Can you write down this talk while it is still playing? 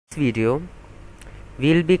Video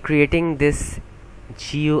we'll be creating this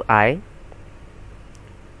GUI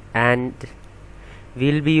and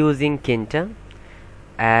we'll be using tkinter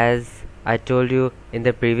as I told you in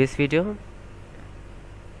the previous video.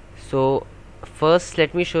 So first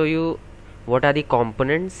let me show you what are the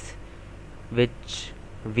components which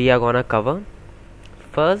we are gonna cover.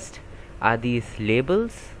 First are these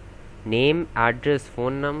labels: name, address,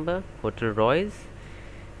 phone number, Hotel Royce.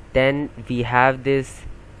 Then we have this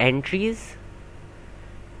entries,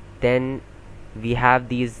 then we have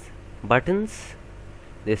these buttons,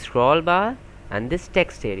 this scroll bar and this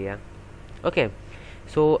text area. Okay,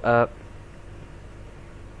 so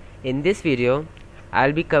in this video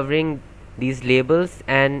I'll be covering these labels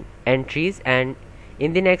and entries, and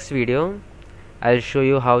in the next video I'll show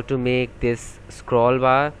you how to make this scroll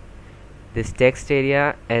bar, this text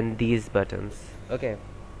area and these buttons. Okay,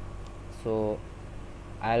 so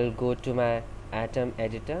I'll go to my Atom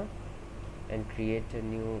editor and create a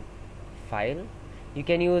new file. You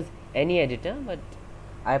can use any editor, but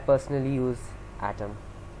I personally use Atom.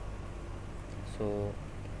 So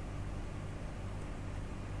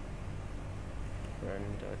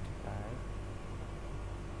run.py.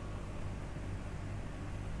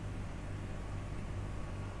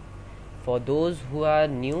 For those who are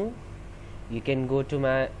new, you can go to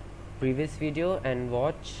my previous video and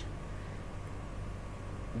watch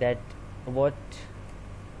that what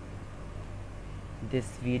this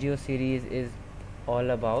video series is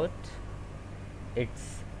all about.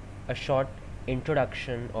 It's a short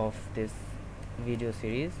introduction of this video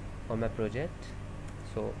series on my project,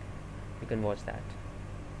 so you can watch that.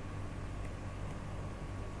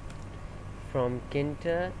 From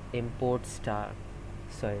tkinter import star,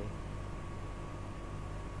 sorry,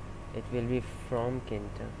 it will be from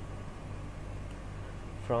tkinter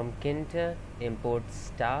import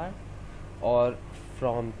star, or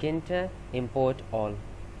from tkinter import all.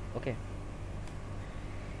 Okay,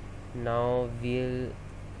 now we'll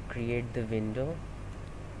create the window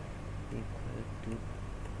equal to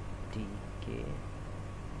tk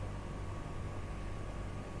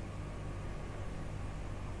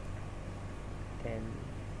then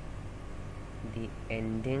the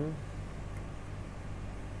ending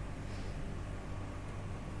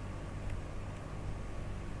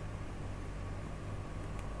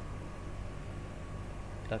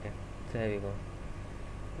okay, so here we go.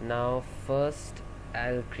 Now first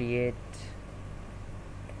I'll create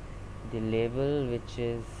the label, which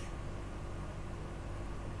is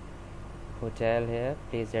hotel here,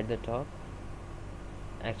 placed at the top.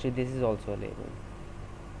 Actually this is also a label.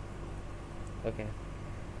 Okay,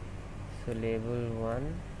 so label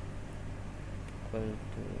 1 equal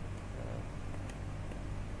to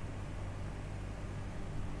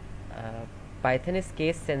Python is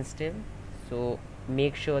case sensitive, so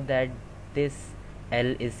make sure that this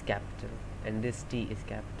L is capital and this T is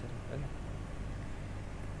capital. Okay.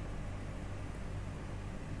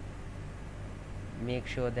 Make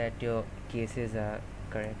sure that your cases are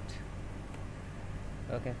correct.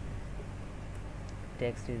 Okay,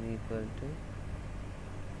 text is equal to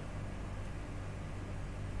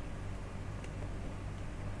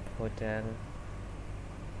hotel.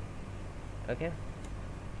 Okay,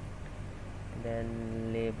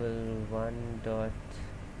 then label 1 dot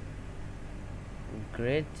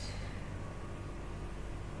grid.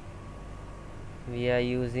 We are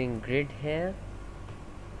using grid here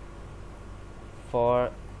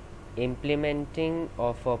for implementing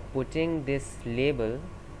or for putting this label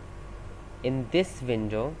in this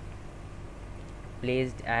window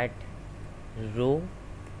placed at row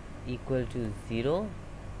equal to 0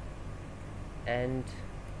 and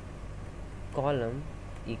column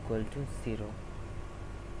equal to 0.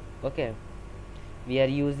 Okay, we are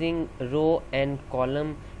using row and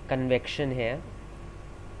column convection here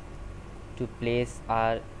to place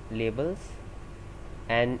our labels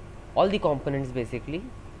and all the components. Basically,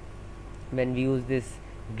 when we use this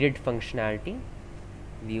grid functionality,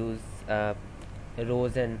 we use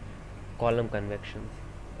rows and column convections.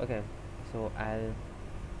 Okay, so I'll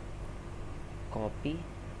copy,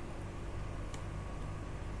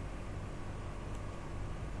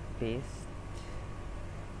 paste.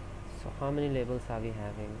 So how many labels are we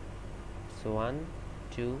having? So 1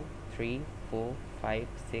 2 3 4 5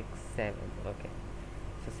 6 7. Okay,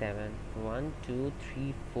 so 7. 1 2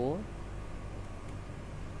 3 4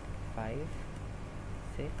 5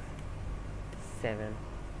 6 7.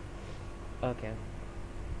 Okay,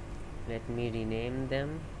 let me rename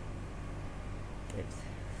them. It's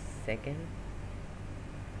second,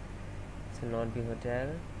 this will not be hotel,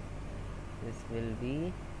 this will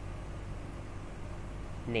be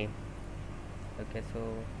name. Okay, so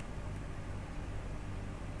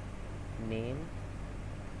name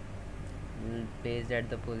placed at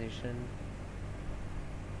the position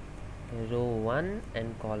row 1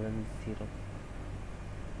 and column 0.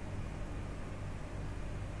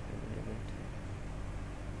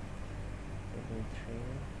 Label 3.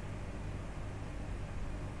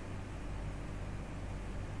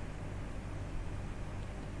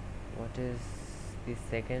 What is the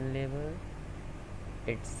second label?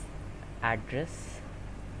 It's address.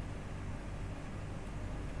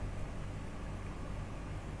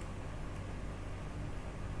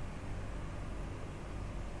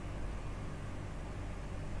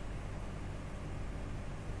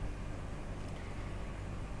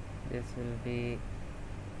 This will be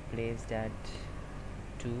placed at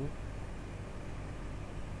 2.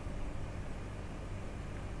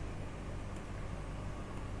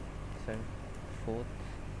 Sorry, 4th.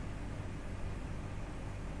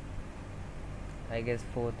 I guess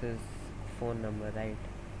 4th is phone number, right?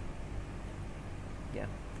 Yeah.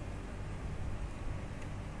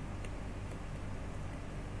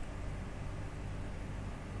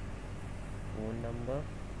 Phone number.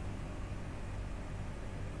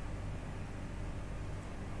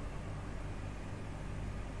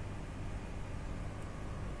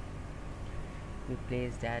 We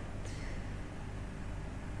placed at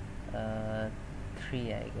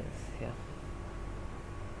 3, I guess. Yeah.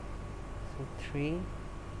 So 3,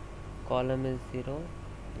 column is 0.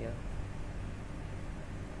 Yeah.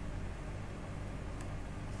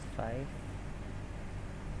 5.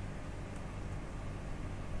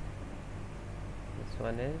 This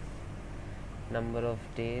one is number of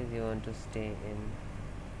days you want to stay in.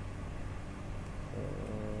 So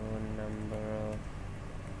number of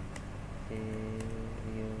days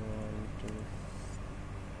you want to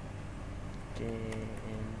stay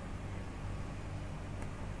in.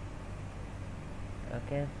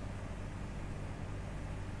 Okay.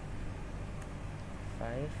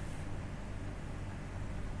 5.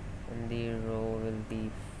 And the row will be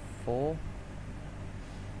 4.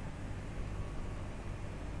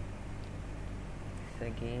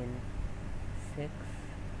 Again 6.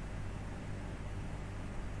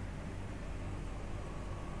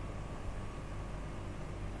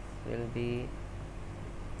 Will be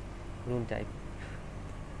room type.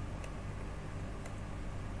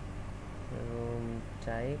 Room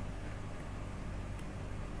type,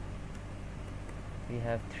 we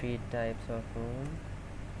have 3 types of room: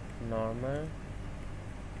 normal,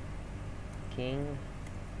 king,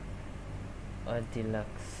 or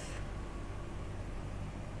deluxe.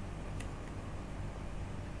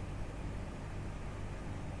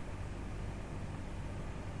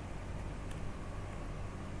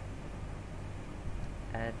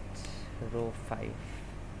 At row 5.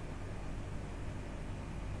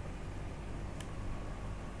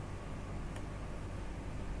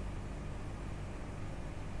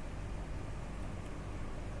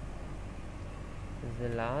 Is the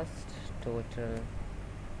last total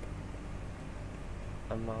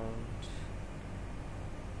amount.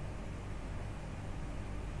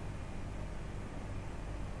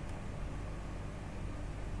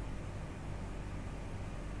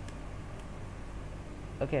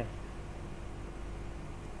 Okay,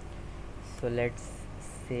 so let's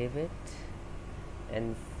save it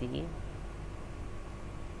and see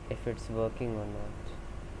if it's working or not.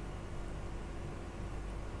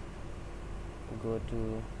 Go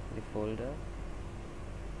to the folder,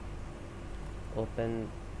 open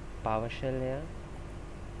PowerShell here,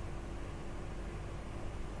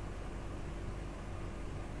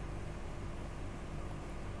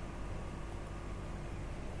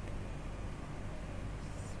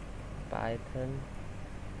 Python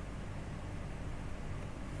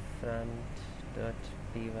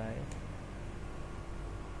front.py,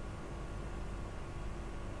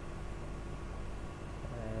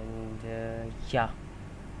 and yeah,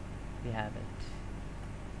 we have it.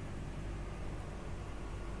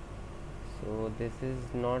 So this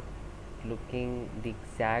is not looking the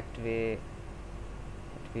exact way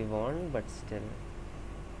that we want, but still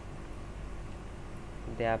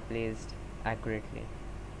they are placed accurately.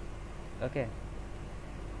 Okay,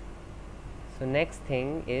 so next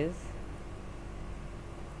thing is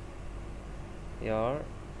your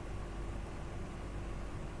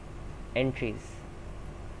entries.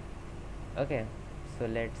 Okay, so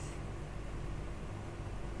let's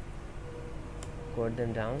code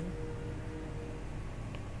them down.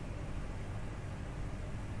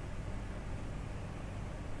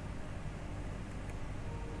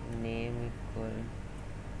 Name equal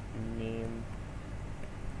name,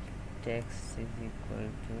 text is equal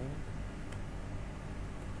to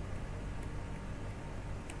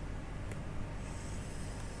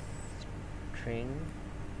string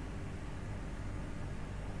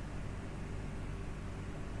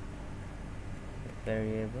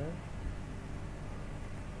variable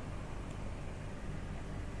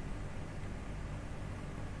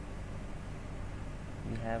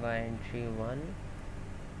we have our entry 1,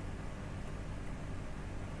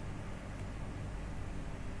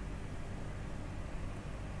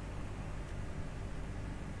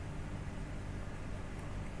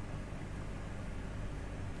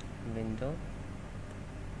 window,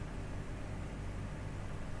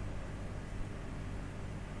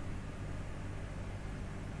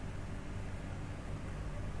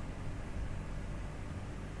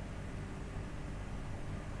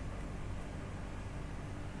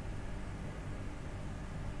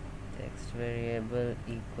 text variable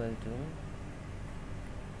equal to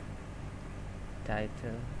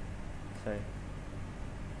title, sorry,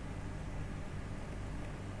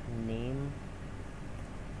 name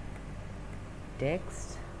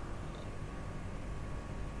text,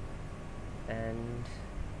 and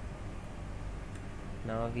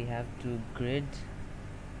now we have to grid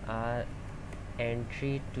our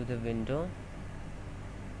entry to the window.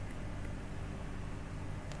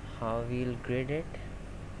 How we'll grid it?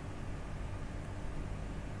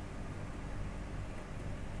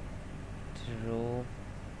 Row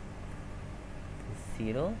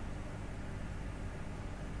 0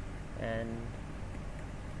 and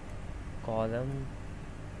column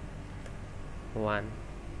 1.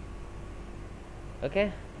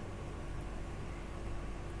 Okay,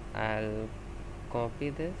 I'll copy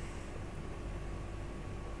this.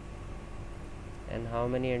 And how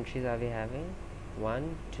many entries are we having?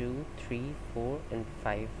 1, 2, 3, 4 and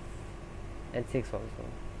 5 and 6 also.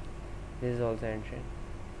 This is also entry.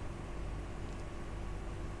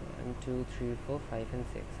 1, 2, 3, 4, 5 and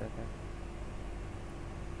 6. Okay,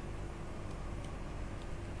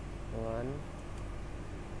 1,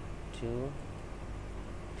 2,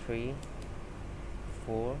 3,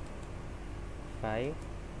 4, 5.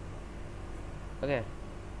 Okay,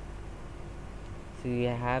 so you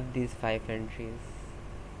have these 5 entries.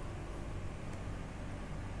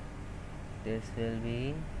 This will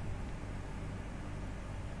be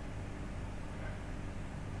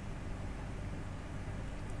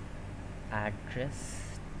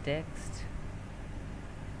address text.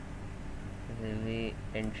 This will be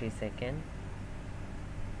entry 2nd,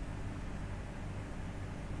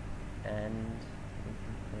 and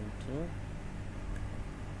equal to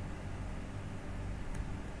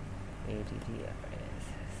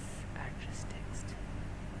address text.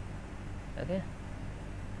 Okay,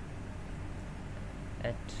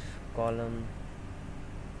 at column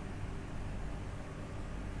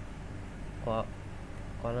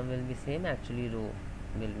column will be same, actually row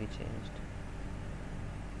will be changed.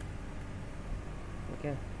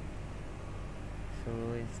 Okay, so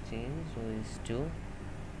row is changed, row is 2.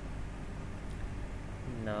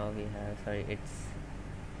 Now we have, sorry, it's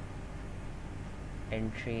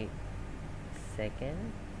entry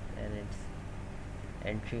 2nd and it's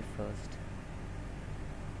entry 1st.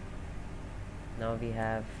 Now we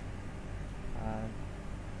have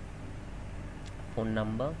phone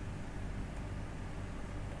number,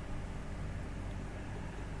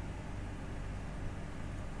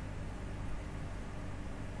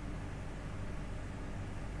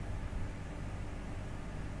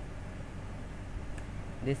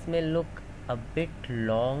 this may look a bit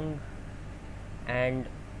long and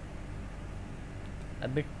a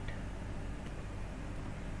bit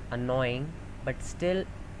annoying, but still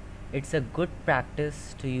it's a good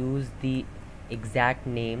practice to use the exact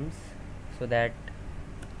names so that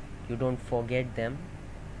you don't forget them.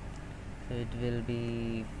 So it will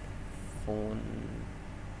be phone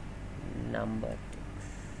number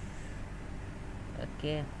text.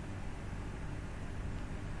 Okay,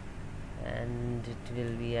 and it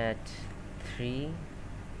will be at 3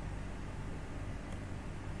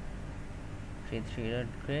 dot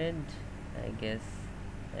grid. I guess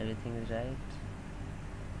everything is right.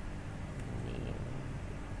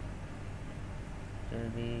 It will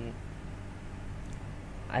be,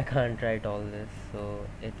 I can't write all this, so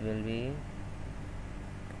it will be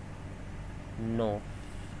no.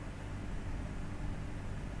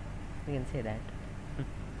 You can say that.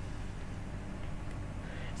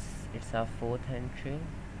 It's our 4th entry,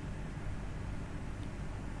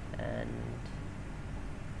 and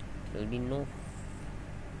it will be no.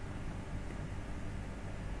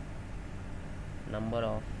 Number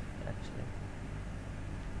of, actually,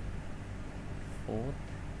 4th,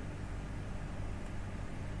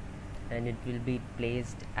 and it will be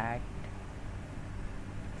placed at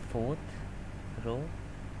 4th row.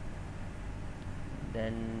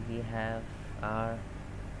 Then we have our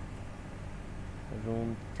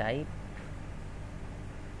room type.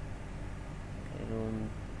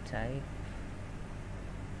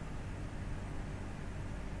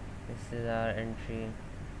 This is our entry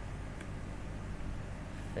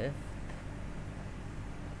 5th.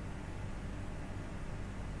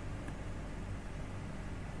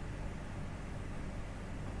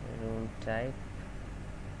 Room type,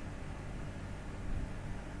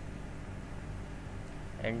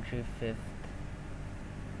 entry 5th,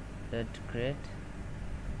 red grid,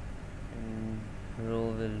 and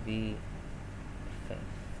row will be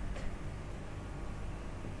 5th,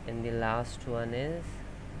 and the last one is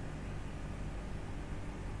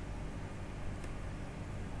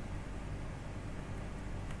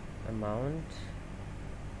amount.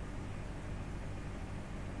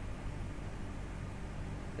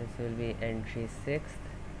 This will be entry 6th,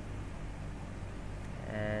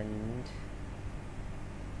 and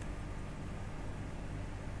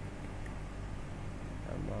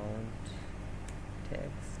amount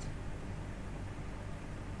text,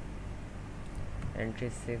 entry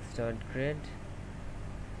 6 dot grid,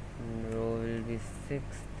 row will be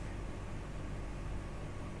 6th.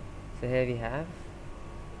 So here we have.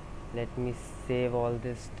 Let me save all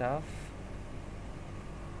this stuff.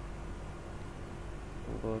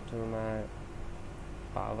 Go to my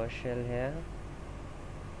PowerShell here.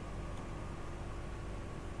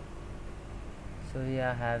 So we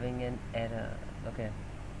are having an error. Okay.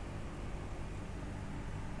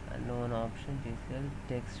 Unknown option, pixel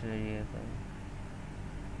text variable.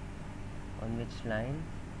 On which line?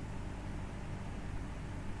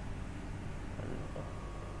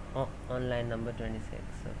 On line number 26.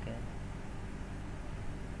 Okay.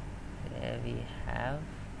 There we have.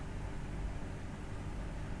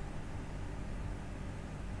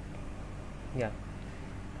 Yeah,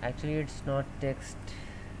 actually it's not text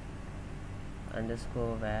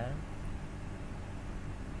underscore var.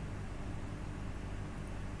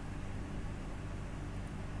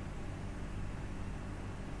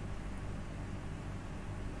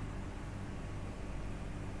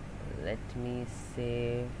 Let me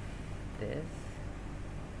save this,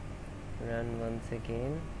 run once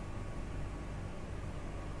again.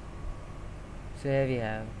 So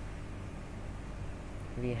here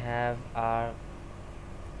we have our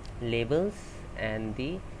labels and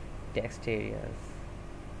the text areas.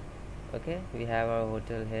 Okay, we have our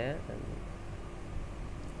hotel here, and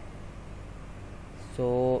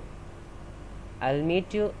so I'll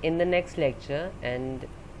meet you in the next lecture and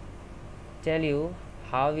tell you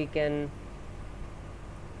how we can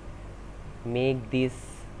make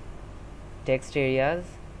these text area,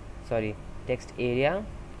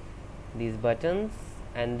 these buttons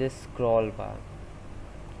and this scroll bar.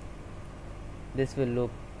 This will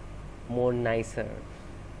look more nicer.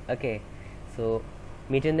 Okay, so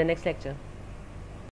meet you in the next lecture.